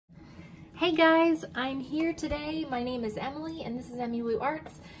Hey guys, I'm here today. My name is Emily and this is Emmylou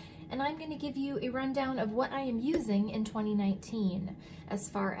Arts, and I'm going to give you a rundown of what I am using in 2019 as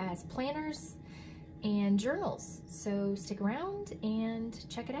far as planners and journals. So stick around and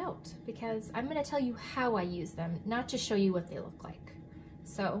check it out because I'm going to tell you how I use them, not just show you what they look like.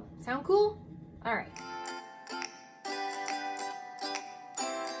 So, sound cool? All right.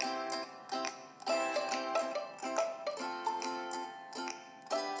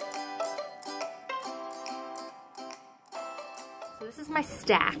 So this is my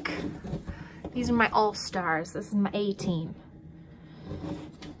stack. These are my all-stars. This is my A team.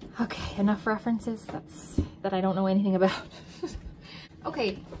 Okay, enough references that I don't know anything about.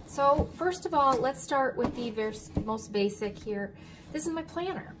 Okay, so first of all, let's start with the most basic here. This is my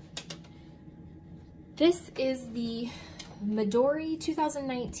planner. This is the Midori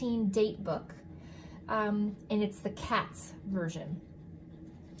 2019 date book, and it's the cat's version.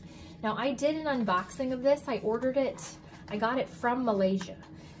 Now, I did an unboxing of this. I ordered it. I got it from Malaysia.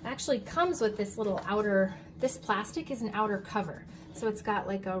 It actually comes with this little outer, this plastic is an outer cover. So it's got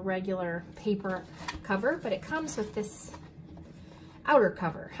like a regular paper cover, but it comes with this outer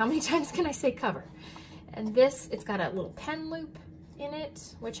cover. How many times can I say cover? And this, it's got a little pen loop in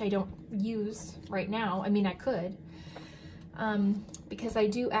it, which I don't use right now. I mean, I could, because I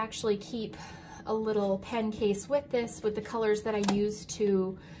do actually keep a little pen case with this, with the colors that I use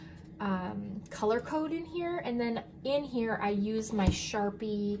to color code in here, and then in here I use my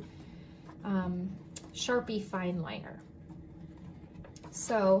Sharpie fine liner.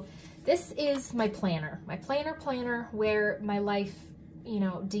 So this is my planner, planner where my life, you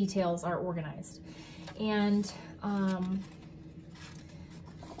know, details are organized. And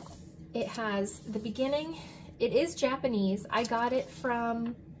it has the beginning. It is Japanese. I got it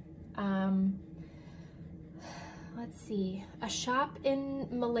from let's see, a shop in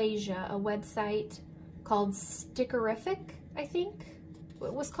Malaysia, a website called Stickerific, I think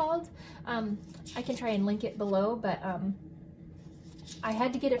it was called. I can try and link it below, but I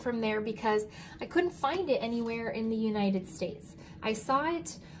had to get it from there because I couldn't find it anywhere in the United States. I saw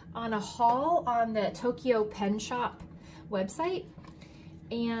it on a haul on the Tokyo Pen Shop website,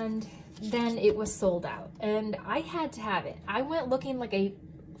 and then it was sold out, and I had to have it. I went looking like a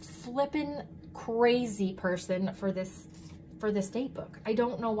flippin' crazy person for this date book. I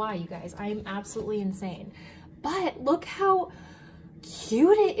don't know why, you guys. I'm absolutely insane. But look how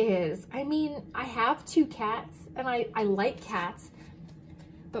cute it is. I mean, I have two cats and I like cats,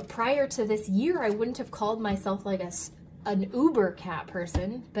 but prior to this year, I wouldn't have called myself like an uber cat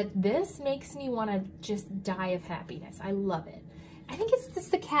person, but this makes me want to just die of happiness. I love it. I think it's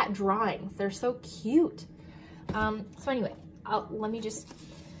just the cat drawings. They're so cute. So anyway, let me just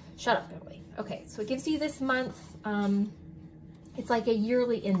shut up, Emily. Okay, so it gives you this month. It's like a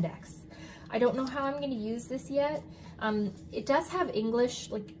yearly index. I don't know how I'm going to use this yet. It does have English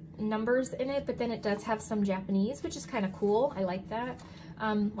like numbers in it, but then it does have some Japanese, which is kind of cool. I like that.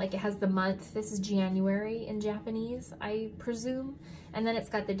 Like it has the month. This is January in Japanese, I presume. And then it's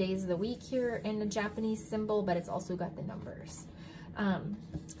got the days of the week here in a Japanese symbol, but it's also got the numbers.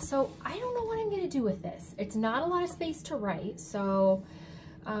 So I don't know what I'm going to do with this. It's not a lot of space to write, so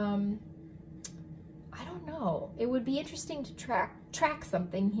I don't know. It would be interesting to track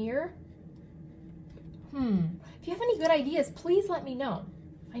something here. If you have any good ideas, please let me know.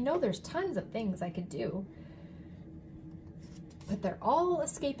 I know there's tons of things I could do, but they're all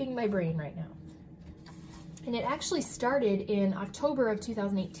escaping my brain right now. And it actually started in October of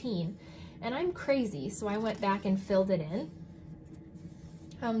 2018, and I'm crazy, so I went back and filled it in.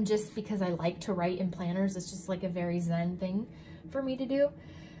 Just because I like to write in planners. It's just like a very zen thing for me to do.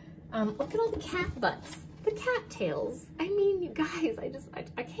 Look at all the cat butts, the cat tails. I mean, you guys,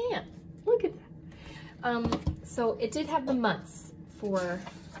 I can't. Look at that. So it did have the months for,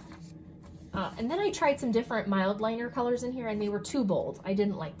 and then I tried some different mild liner colors in here and they were too bold. I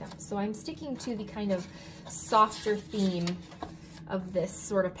didn't like them. So I'm sticking to the kind of softer theme of this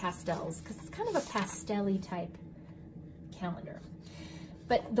sort of pastels because it's kind of a pastel-y type calendar.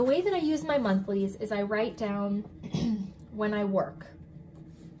 But the way that I use my monthlies is I write down when I work.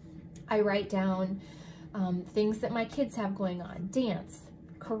 I write down things that my kids have going on, dance,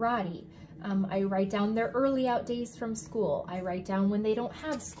 karate. I write down their early out days from school. I write down when they don't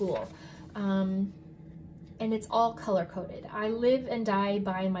have school. And it's all color coded. I live and die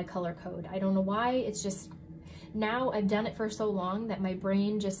by my color code. I don't know why, it's just, now I've done it for so long that my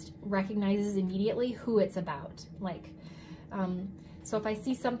brain just recognizes immediately who it's about. Like, so if I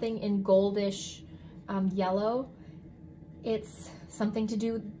see something in goldish yellow, it's something to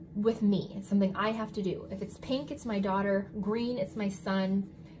do with me. It's something I have to do. If it's pink, it's my daughter. Green, it's my son.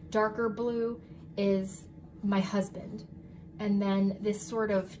 darker blue is my husband. And then this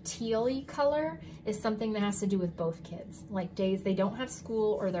sort of teal-y color is something that has to do with both kids, like days they don't have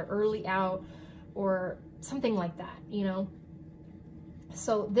school or they're early out or something like that, you know?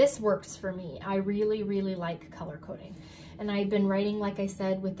 So this works for me. I really, really like color coding. And I've been writing, like I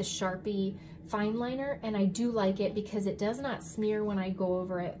said, with the Sharpie fine liner, and I do like it because it does not smear when I go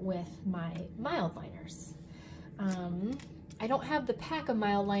over it with my mild liners. I don't have the pack of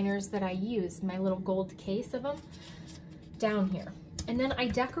mild liners that I used, my little gold case of them, down here. And then I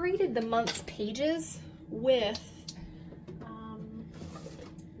decorated the month's pages with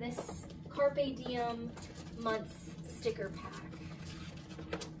this Carpe Diem month's sticker pack.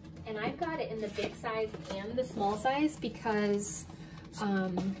 And I've got it in the big size and the small size because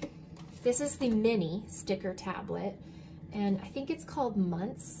this is the mini sticker tablet, and I think it's called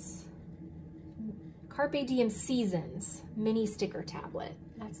Months. Carpe Diem Seasons mini sticker tablet.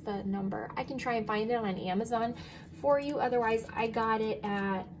 That's the number. I can try and find it on Amazon for you. Otherwise, I got it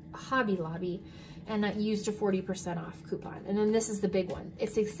at Hobby Lobby and I used a 40% off coupon. And then this is the big one.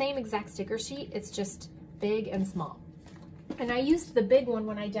 It's the same exact sticker sheet. It's just big and small. And I used the big one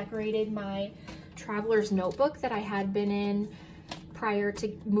when I decorated my traveler's notebook that I had been in prior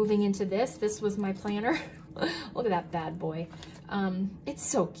to moving into this. This was my planner. Look at that bad boy. It's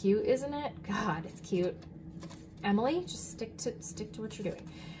so cute, isn't it? God, it's cute. Emily, just stick to what you're doing.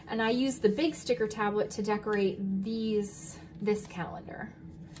 And I used the big sticker tablet to decorate this calendar.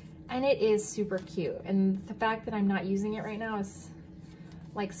 And it is super cute. And the fact that I'm not using it right now is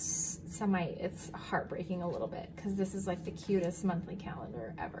like it's heartbreaking a little bit because this is like the cutest monthly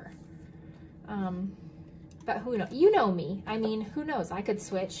calendar ever. But who knows? You know me. I mean, who knows? I could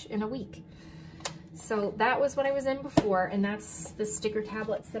switch in a week. So that was what I was in before, and that's the sticker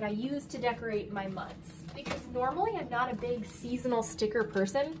tablets that I use to decorate my months. Because normally I'm not a big seasonal sticker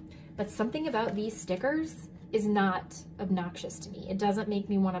person, but something about these stickers is not obnoxious to me. It doesn't make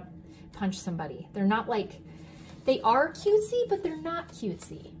me want to punch somebody. They're not like, they are cutesy, but they're not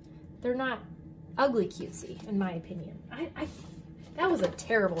cutesy. They're not ugly cutesy, in my opinion. That was a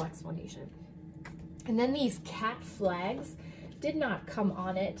terrible explanation. And then these cat flags did not come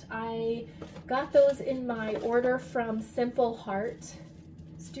on it. I got those in my order from Simple Heart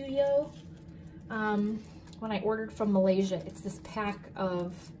Studio. When I ordered from Malaysia, it's this pack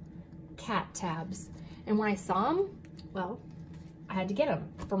of cat tabs. And when I saw them, well, I had to get them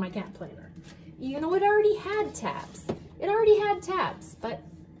for my cat planner. Even though it already had tabs. It already had tabs, but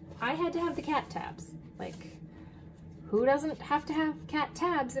I had to have the cat tabs. Like, who doesn't have to have cat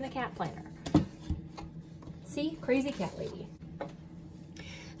tabs in a cat planner? See, crazy cat lady.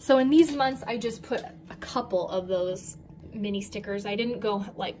 So in these months, I just put a couple of those mini stickers. I didn't go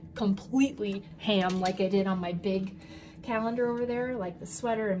like completely ham like I did on my big calendar over there, like the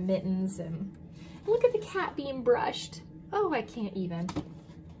sweater and mittens. And look at the cat being brushed. Oh, I can't even.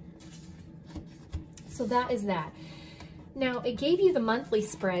 So that is that. Now it gave you the monthly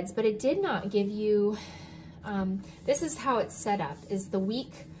spreads, but it did not give you, this is how it's set up, is the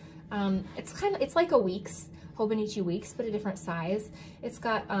week, it's like a week's, Hobonichi weeks, but a different size. It's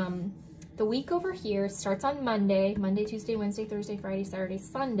got the week over here starts on Monday, Tuesday, Wednesday, Thursday, Friday, Saturday,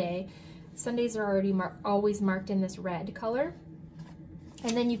 Sunday. Sundays are already always marked in this red color.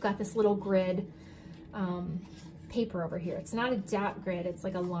 And then you've got this little grid paper over here. It's not a dot grid, it's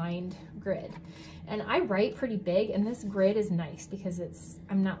like a lined grid. And I write pretty big, and this grid is nice because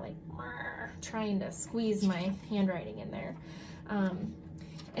I'm not like trying to squeeze my handwriting in there.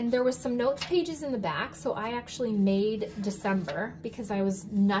 And there was some notes pages in the back, so I actually made December because I was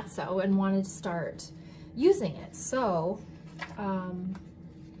nutso and wanted to start using it. So, oh,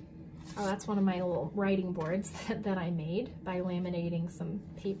 that's one of my little writing boards that I made by laminating some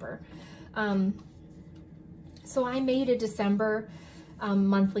paper. So I made a December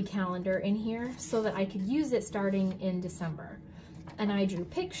monthly calendar in here so that I could use it starting in December. And I drew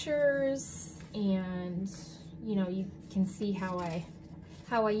pictures, and you know, you can see how I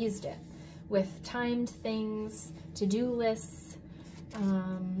used it with timed things, to-do lists,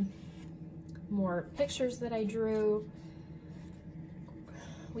 more pictures that I drew.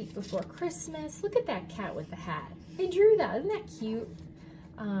 Week before Christmas. Look at that cat with the hat. I drew that. Isn't that cute?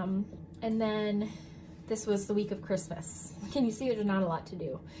 And then this was the week of Christmas. Can you see there's not a lot to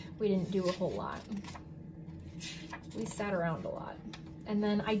do? We didn't do a whole lot. We sat around a lot. And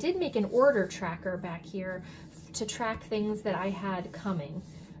then I did make an order tracker back here to track things that I had coming.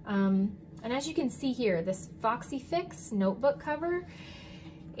 And as you can see here, this Foxy Fix notebook cover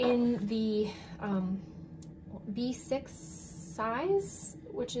in the B6 size,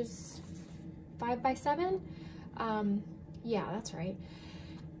 which is 5 by 7. Yeah, that's right.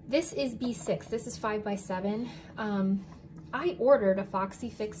 This is B6. This is 5x7. I ordered a Foxy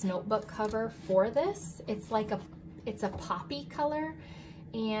Fix notebook cover for this. It's like it's a poppy color,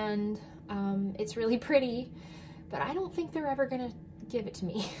 and it's really pretty, but I don't think they're ever gonna give it to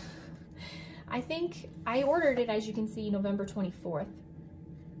me. I think I ordered it, as you can see, November 24th,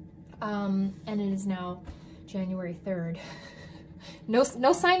 and it is now January 3rd. No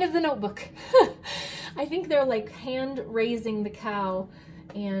sign of the notebook. I think they're like hand raising the cow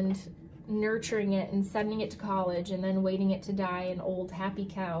and nurturing it and sending it to college and then waiting it to die an old happy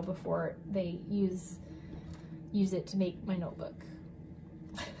cow before they use it to make my notebook.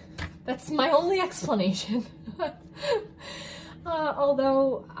 That's my only explanation.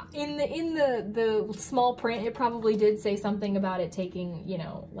 Although in the small print, it probably did say something about it taking, you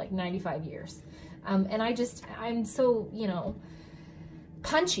know, like 95 years. And I'm so, you know,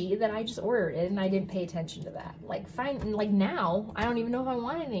 punchy that I just ordered it and I didn't pay attention to that. Like, fine, like now, I don't even know if I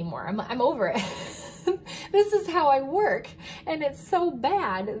want it anymore. I'm over it. This is how I work. And it's so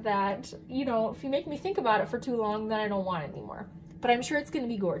bad that, you know, if you make me think about it for too long, then I don't want it anymore. But I'm sure it's going to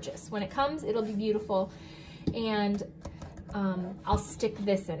be gorgeous. When it comes, it'll be beautiful. And I'll stick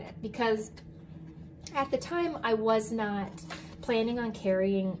this in it, because at the time I was not planning on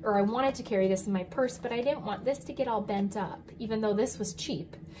carrying, or I wanted to carry this in my purse, but I didn't want this to get all bent up, even though this was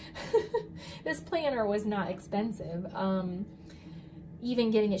cheap. This planner was not expensive, even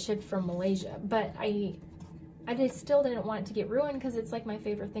getting it shipped from Malaysia, but I still didn't want it to get ruined, because it's like my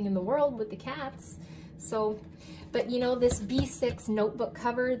favorite thing in the world with the cats. So, but you know, this B6 notebook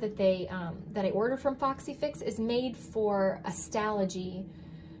cover that that I ordered from Foxy Fix is made for a Stalogy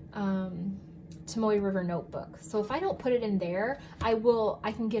Tomoe River notebook. So if I don't put it in there, I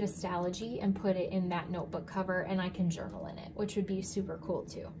can get a Stalogy and put it in that notebook cover, and I can journal in it, which would be super cool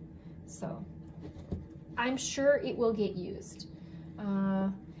too. So I'm sure it will get used.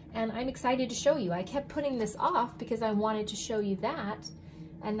 And I'm excited to show you. I kept putting this off because I wanted to show you that,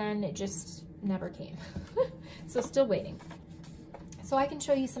 and then it just never came. So still waiting. So I can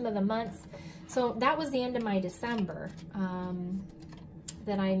show you some of the months. So that was the end of my December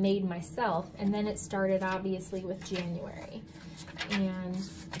that I made myself, and then it started obviously with January. And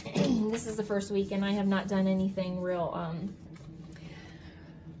this is the first week, and I have not done anything real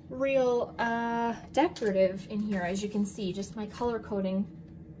decorative in here, as you can see, just my color coding.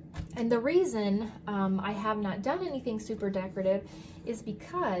 And the reason I have not done anything super decorative is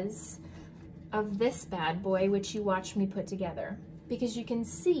because of this bad boy, which you watched me put together. Because you can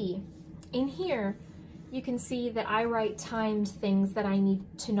see in here, you can see that I write timed things that I need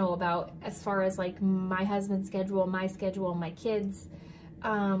to know about, as far as like my husband's schedule, my kids.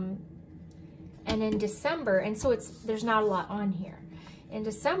 And in December, and so there's not a lot on here. In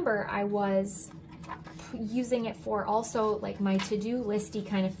December, I was using it for also like my to-do listy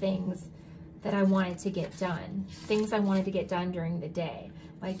kind of things that I wanted to get done. Things I wanted to get done during the day.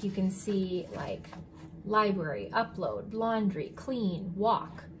 Like you can see, like library, upload, laundry, clean,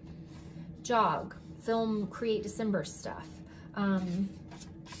 walk, jog, film, create December stuff,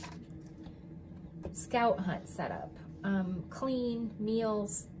 scout hunt setup, clean,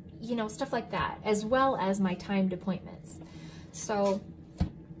 meals, you know, stuff like that, as well as my timed appointments. So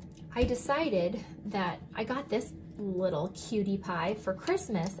I decided that I got this little cutie pie for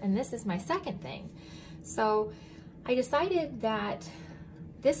Christmas, and this is my second thing. So I decided that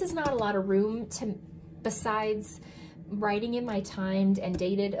this is not a lot of room to, besides writing in my timed and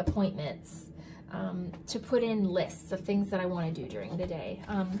dated appointments, to put in lists of things that I want to do during the day.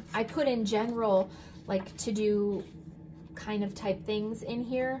 I put in general, like to do kind of type things in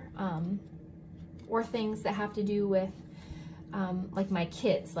here, or things that have to do with like my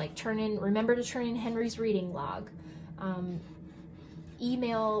kids, like remember to turn in Henry's reading log,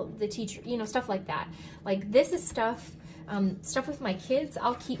 email the teacher, you know, stuff like that. Like this is stuff with my kids.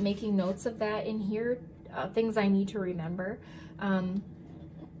 I'll keep making notes of that in here, things I need to remember.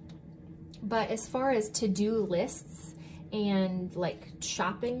 But as far as to-do lists and like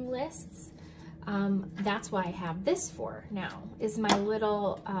shopping lists, that's what I have this for now, is my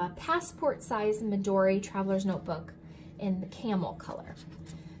little passport size Midori traveler's notebook in the camel color.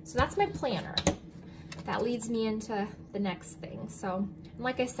 So that's my planner. That leads me into the next thing. So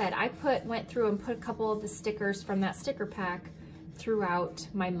like I said, I went through and put a couple of the stickers from that sticker pack throughout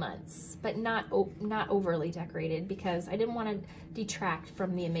my months, but not overly decorated, because I didn't want to detract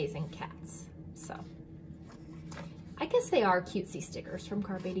from the amazing cats. So I guess they are cutesy stickers from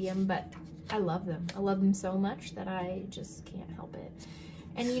Carpe Diem, but I love them. I love them so much that I just can't help it.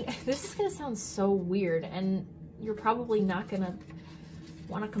 And you know, this is gonna sound so weird, and you're probably not gonna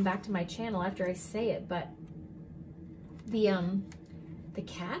want to come back to my channel after I say it, but the the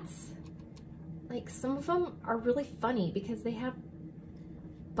cats, like some of them are really funny because they have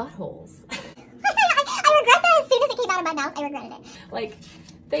buttholes. I regret that as soon as it came out of my mouth, I regretted it. Like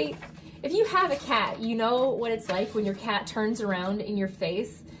if you have a cat, you know what it's like when your cat turns around in your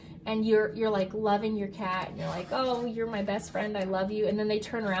face and you're like loving your cat and you're like, oh, you're my best friend, I love you. And then they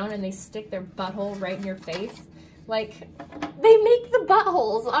turn around and they stick their butthole right in your face. Like, they make the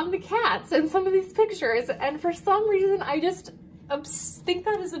buttholes on the cats in some of these pictures. And for some reason, I just think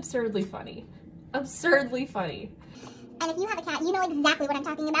that is absurdly funny. Absurdly funny. And if you have a cat, you know exactly what I'm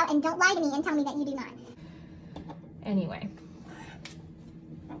talking about, and don't lie to me and tell me that you do not. Anyway,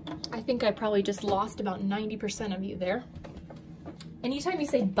 I think I probably just lost about 90% of you there. Anytime you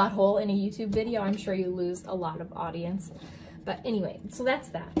say butthole in a YouTube video, I'm sure you lose a lot of audience. But anyway, so that's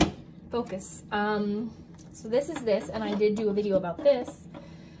that. Focus. So this is this, and I did do a video about this.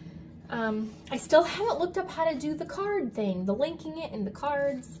 I still haven't looked up how to do the card thing, the linking it in the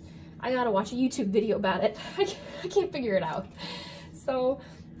cards. I gotta watch a YouTube video about it. I can't figure it out. So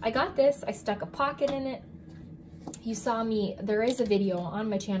I got this, I stuck a pocket in it. You saw me, there is a video on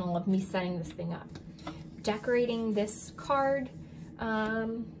my channel of me setting this thing up. Decorating this card,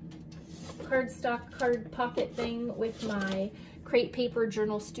 cardstock card pocket thing with my Create Paper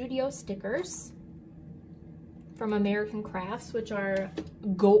Journal Studio stickers from American Crafts, which are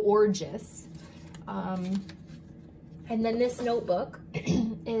gorgeous. And then this notebook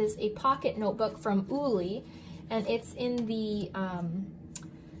is a pocket notebook from Uli, and it's in the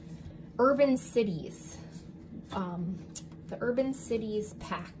Urban Cities,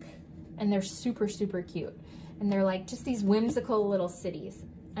 pack, and they're super, super cute. And they're like just these whimsical little cities.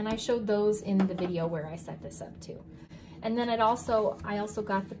 And I showed those in the video where I set this up too. And then I also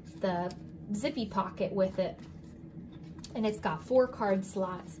got the zippy pocket with it, and it's got 4 card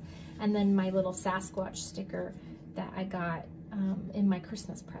slots, and then my little Sasquatch sticker that I got in my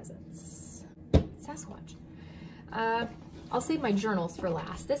Christmas presents. Sasquatch. I'll save my journals for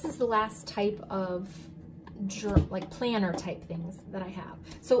last. This is the last type of like planner type things that I have.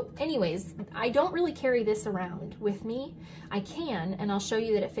 So anyways, I don't really carry this around with me. I can, and I'll show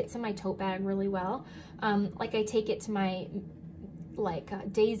you that it fits in my tote bag really well. Like I take it to my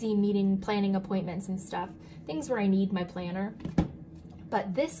Daisy meeting planning appointments and stuff, things where I need my planner.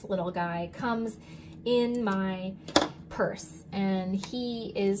 But this little guy comes in my purse, and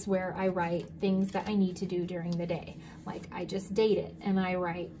he is where I write things that I need to do during the day. Like I just date it and I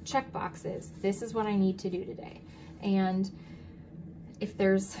write check boxes. This is what I need to do today. And if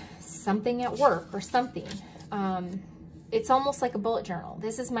there's something at work or something, it's almost like a bullet journal.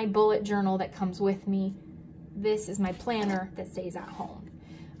 This is my bullet journal that comes with me. This is my planner that stays at home.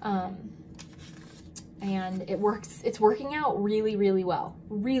 And it's working out really, really well,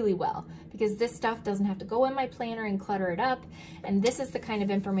 because this stuff doesn't have to go in my planner and clutter it up. And this is the kind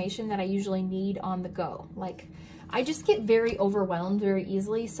of information that I usually need on the go. Like, I just get very overwhelmed very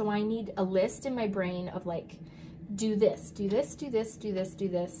easily, so I need a list in my brain of like, do this, do this, do this, do this, do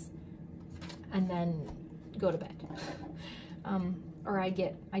this, and then go to bed. Or I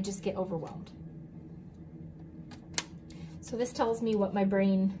just get overwhelmed. So this tells me what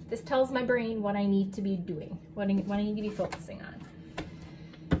tells my brain what I need to be doing, what I need to be focusing on.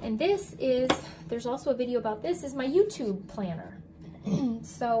 And there's also a video about this, is my YouTube planner.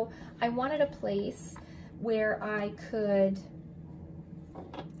 So I wanted a place where I could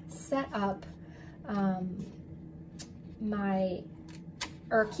set up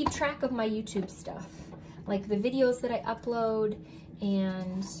keep track of my YouTube stuff, like the videos that I upload,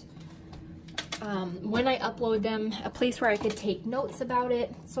 and when I upload them, a place where I could take notes about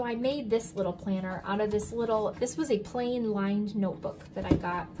it. So I made this little planner out of this was a plain lined notebook that I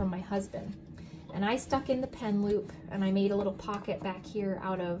got from my husband. And I stuck in the pen loop, and I made a little pocket back here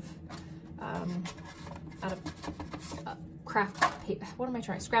out of craft paper. What am I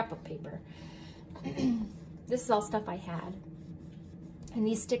trying? Scrapbook paper. This is all stuff I had. And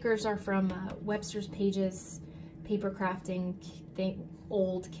these stickers are from Webster's Pages paper crafting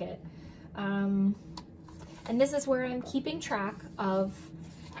old kit. And this is where I'm keeping track of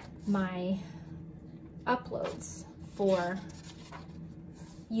my uploads for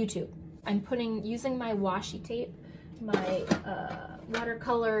YouTube. I'm using my washi tape, my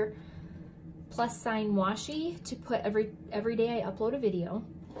watercolor + washi to put every day I upload a video.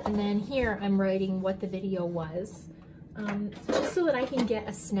 And then here I'm writing what the video was, just so that I can get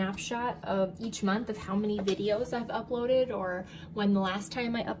a snapshot of each month of how many videos I've uploaded or when the last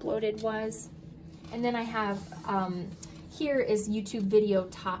time I uploaded was. And then I have, here is YouTube video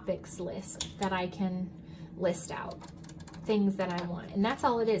topics list that I can list out things that I want. And that's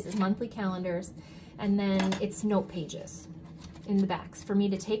all it is monthly calendars. And then it's note pages. in the backs for me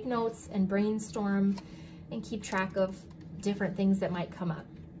to take notes and brainstorm and keep track of different things that might come up.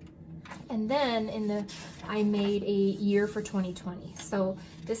 And then I made a year for 2020. So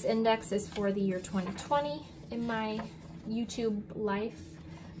this index is for the year 2020 in my YouTube life,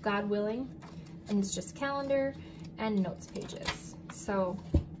 God willing. And it's just calendar and notes pages. So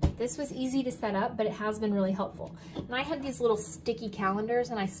this was easy to set up, but it has been really helpful. And I had these little sticky calendars,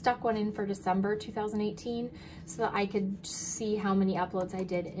 and I stuck one in for December 2018 so that I could see how many uploads I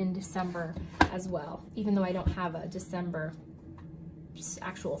did in December as well, even though I don't have a December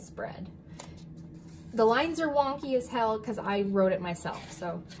actual spread. The lines are wonky as hell because I wrote it myself,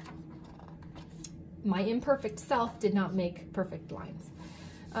 so my imperfect self did not make perfect lines.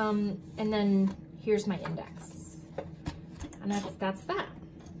 And then here's my index, and that's that.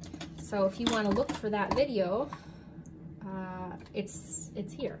 So if you want to look for that video, it's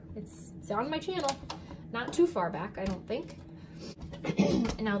here. It's on my channel, not too far back, I don't think.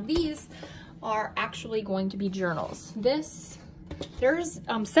 Now these are actually going to be journals. There's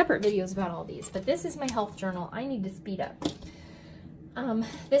separate videos about all these, but this is my health journal. I need to speed up.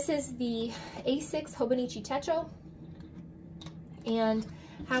 This is the A6 Hobonichi Techo, and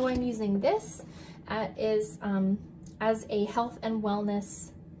how I'm using this is as a health and wellness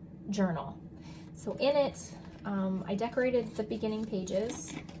journal. So in it, I decorated the beginning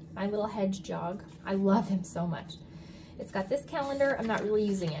pages, my little hedge jog. I love him so much. It's got this calendar. I'm not really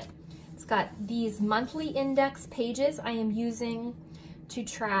using it. It's got these monthly index pages I am using to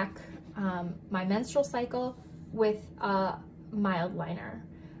track my menstrual cycle with a mild liner.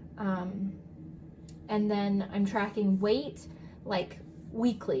 And then I'm tracking weight like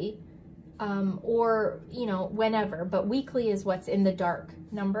weekly, or whenever, but weekly is what's in the dark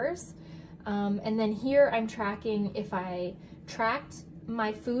numbers. And then here I'm tracking if I tracked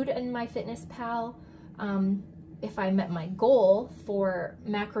my food and my MyFitnessPal, if I met my goal for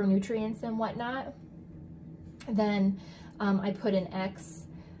macronutrients and whatnot, then I put an X.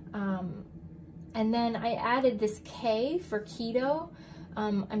 And then I added this K for keto.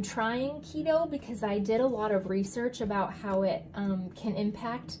 I'm trying keto because I did a lot of research about how it can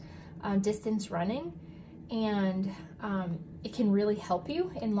impact distance running, and it can really help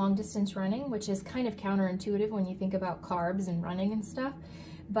you in long distance running, which is kind of counterintuitive when you think about carbs and running and stuff.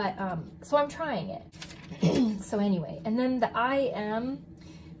 But so I'm trying it. So anyway, and then the IM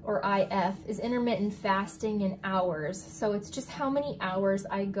or IF is intermittent fasting in hours. So it's just how many hours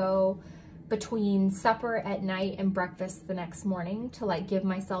I go between supper at night and breakfast the next morning to like give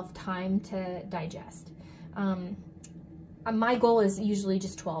myself time to digest. My goal is usually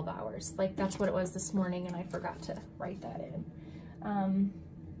just 12 hours. Like that's what it was this morning, and I forgot to write that in.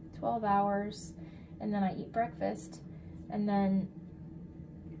 12 hours, and then I eat breakfast, and then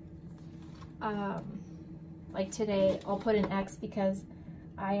like today I'll put an X because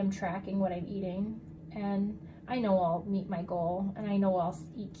I am tracking what I'm eating, and I know I'll meet my goal, and I know I'll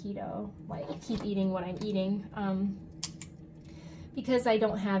eat keto, like keep eating what I'm eating, because I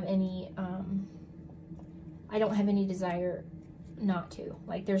don't have any desire not to.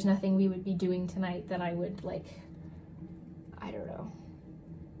 Like there's nothing we would be doing tonight that I would like, I don't know,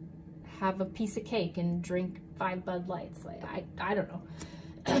 have a piece of cake and drink 5 Bud Lights. Like I don't know.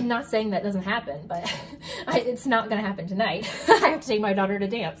 I'm not saying that doesn't happen, but it's not gonna happen tonight. I have to take my daughter to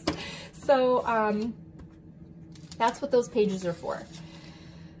dance. So that's what those pages are for.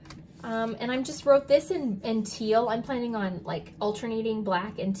 And I just wrote this in teal. I'm planning on like alternating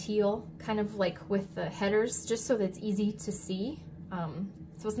black and teal, kind of like with the headers, just so that it's easy to see.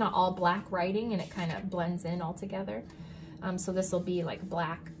 So it's not all black writing and it kind of blends in all together. So this will be like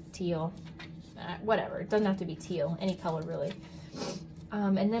black, teal, whatever. It doesn't have to be teal, any color really.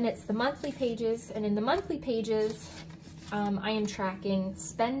 And then it's the monthly pages, and in the monthly pages, I am tracking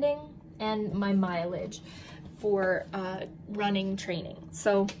spending and my mileage for running training.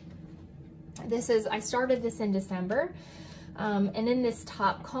 So I started this in December, and in this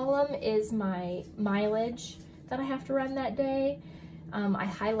top column is my mileage that I have to run that day. I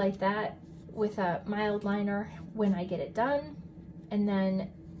highlight that with a mild liner when I get it done, and then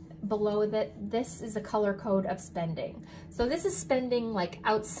below that, this is a color code of spending. So this is spending like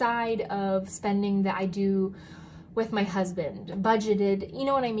outside of spending that I do with my husband, budgeted, you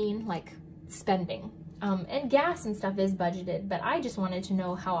know what I mean? Like spending. And gas and stuff is budgeted, but I just wanted to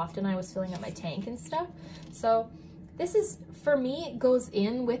know how often I was filling up my tank and stuff. So this is, for me, it goes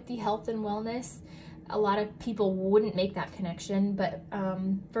in with the health and wellness. A lot of people wouldn't make that connection, but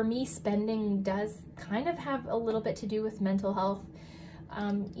for me, spending does kind of have a little bit to do with mental health.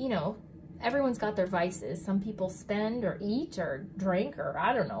 You know, everyone's got their vices. Some people spend or eat or drink or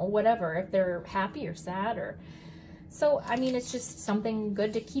I don't know, whatever, if they're happy or sad or So, I mean, it's just something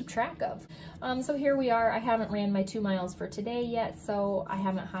good to keep track of. So here we are. I haven't ran my 2 miles for today yet, so I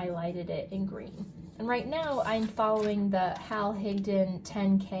haven't highlighted it in green. And right now I'm following the Hal Higdon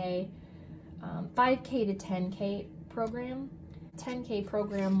 10K, 5K to 10K program. 10K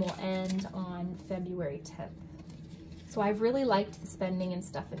program will end on February 10th. So I've really liked the spending and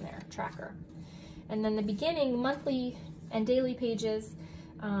stuff in there, tracker. And then the beginning, monthly and daily pages,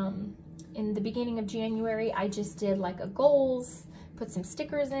 in the beginning of January, I just did like a goals, put some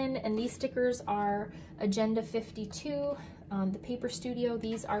stickers in, and these stickers are Agenda 52, the Paper Studio.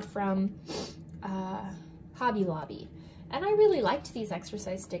 These are from Hobby Lobby. And I really liked these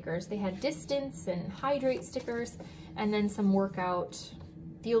exercise stickers. They had distance and hydrate stickers, and then some workout,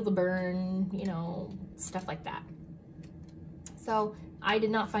 feel the burn, you know, stuff like that. So I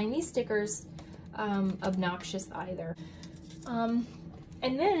did not find these stickers obnoxious either.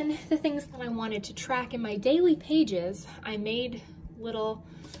 And then the things that I wanted to track in my daily pages, I made little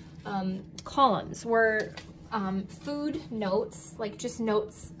columns where food notes, like just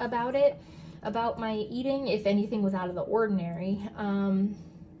notes about it, about my eating, if anything was out of the ordinary.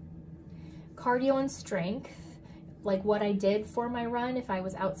 Cardio and strength, like what I did for my run, if I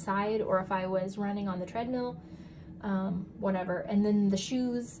was outside or if I was running on the treadmill, whatever. And then the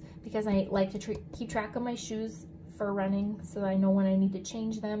shoes, because I like to keep track of my shoes for running so that I know when I need to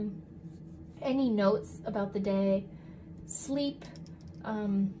change them. Any notes about the day, sleep,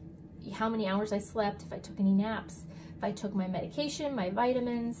 how many hours I slept, if I took any naps, if I took my medication, my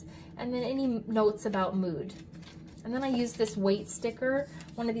vitamins, and then any notes about mood. And then I used this weight sticker,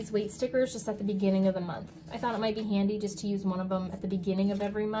 one of these weight stickers, just at the beginning of the month. I thought it might be handy just to use one of them at the beginning of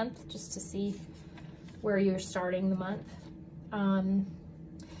every month, just to see where you're starting the month.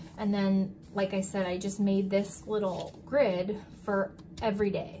 And then, like I said, I just made this little grid for every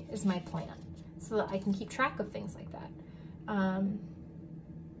day is my plan, so that I can keep track of things like that. And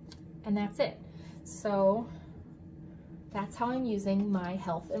that's it. So that's how I'm using my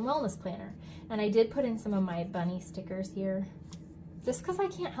health and wellness planner. And I did put in some of my bunny stickers here, just because I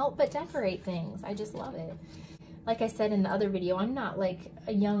can't help but decorate things. I just love it. Like I said in the other video, I'm not like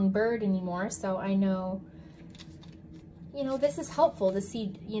a young bird anymore, so I know, you know, this is helpful to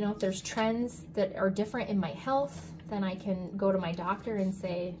see, you know, if there's trends that are different in my health, then I can go to my doctor and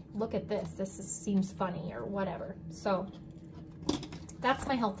say, look at this, seems funny or whatever. So that's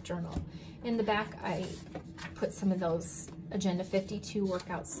my health journal. In the back, I put some of those Agenda 52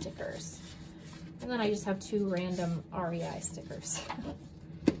 workout stickers. And then I just have 2 random REI stickers.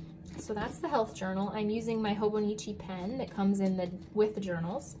 So that's the health journal. I'm using my Hobonichi pen that comes in with the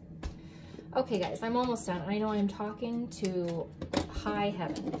journals. Okay guys, I'm almost done. I know I'm talking to high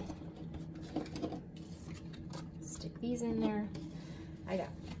heaven. Stick these in there. I got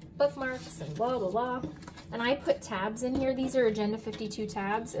bookmarks and blah, blah, blah. And I put tabs in here. These are Agenda 52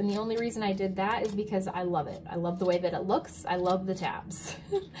 tabs. And the only reason I did that is because I love it. I love the way that it looks. I love the tabs.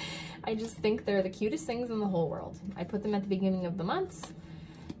 I just think they're the cutest things in the whole world. I put them at the beginning of the months,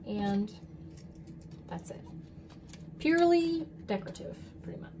 and that's it. Purely decorative,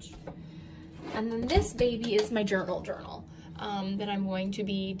 pretty much. And then this baby is my journal that I'm going to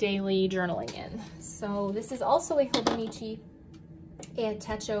be daily journaling in. So this is also a Hobonichi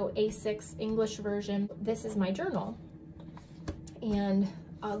Techo A6 English version. This is my journal. And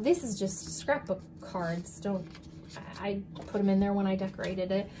this is just scrapbook cards. I put them in there when I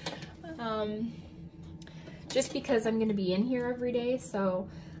decorated it. Just because I'm going to be in here every day, so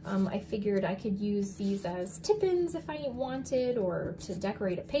I figured I could use these as tip-ins if I wanted, or to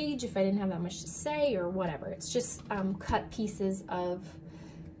decorate a page if I didn't have that much to say, or whatever. It's just cut pieces of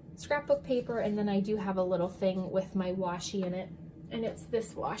scrapbook paper, and then I do have a little thing with my washi in it, and it's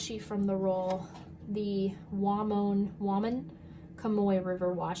this washi from the roll, the Wamon Kamoy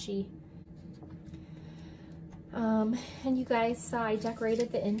River washi. And you guys saw I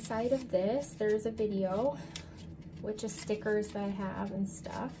decorated the inside of this. There's a video with just stickers that I have and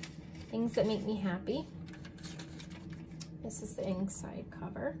stuff. Things that make me happy. This is the inside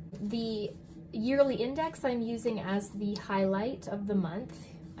cover. The yearly index I'm using as the highlight of the month.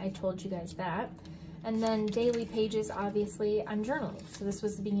 I told you guys that. And then daily pages, obviously, I'm journaling. So this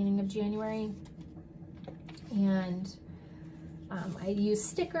was the beginning of January. And I use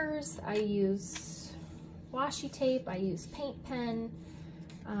stickers, I use washi tape, I use paint pen.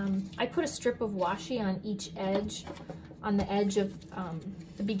 I put a strip of washi on each edge, on the edge of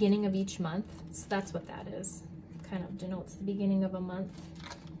the beginning of each month. So that's what that is. Kind of denotes the beginning of a month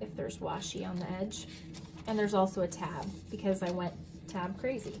if there's washi on the edge. And there's also a tab because I went tab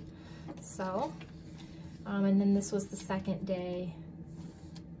crazy. So, and then this was the second day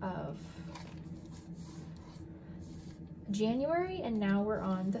of January, and now we're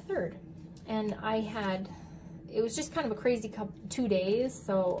on the 3rd. And it was just kind of a crazy 2 days,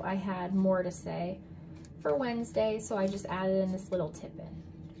 so I had more to say for Wednesday, so I just added in this little tip in.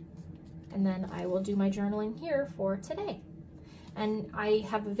 And then I will do my journaling here for today. And I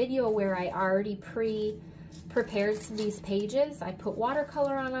have a video where I already prepared these pages. I put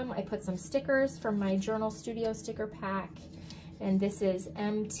watercolor on them. I put some stickers from my Journal Studio sticker pack. And this is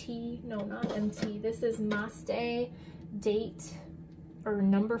MT, no, not MT. This is Maste date or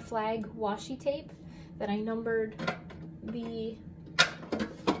number flag washi tape that I numbered the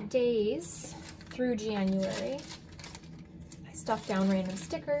days through January. I stuffed down random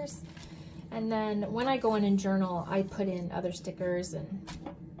stickers. And then when I go in and journal, I put in other stickers and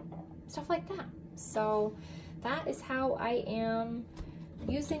stuff like that. So that is how I am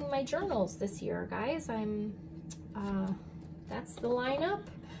using my journals this year, guys. That's the lineup.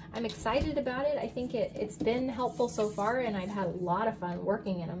 I'm excited about it. I think it's been helpful so far, and I've had a lot of fun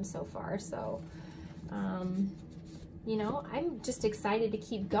working in them so far. So, you know, I'm just excited to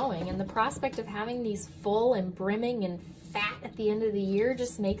keep going. And the prospect of having these full and brimming and fat at the end of the year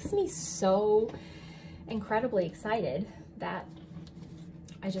just makes me so incredibly excited that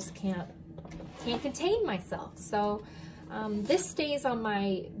I just can't contain myself. So this stays on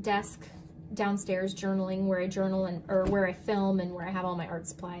my desk downstairs journaling, where I journal or where I film and where I have all my art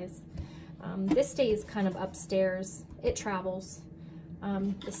supplies. This stays kind of upstairs. It travels.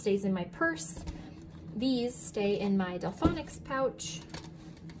 This stays in my purse. These stay in my Delphonics pouch,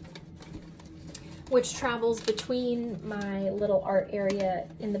 which travels between my little art area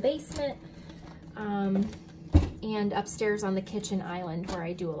in the basement and upstairs on the kitchen island where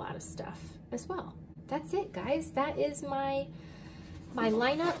I do a lot of stuff as well. That's it, guys. That is my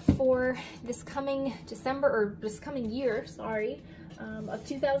lineup for this coming December, or this coming year, sorry, of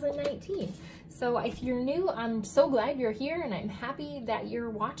 2019. So if you're new, I'm so glad you're here, and I'm happy that you're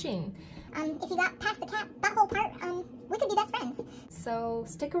watching. If you got past that whole part, we could be best friends. So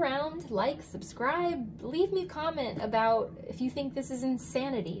stick around, like, subscribe, leave me a comment about if you think this is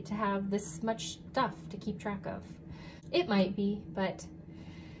insanity to have this much stuff to keep track of. It might be, but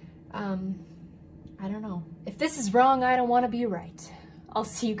I don't know. If this is wrong, I don't want to be right. I'll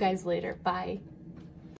see you guys later. Bye.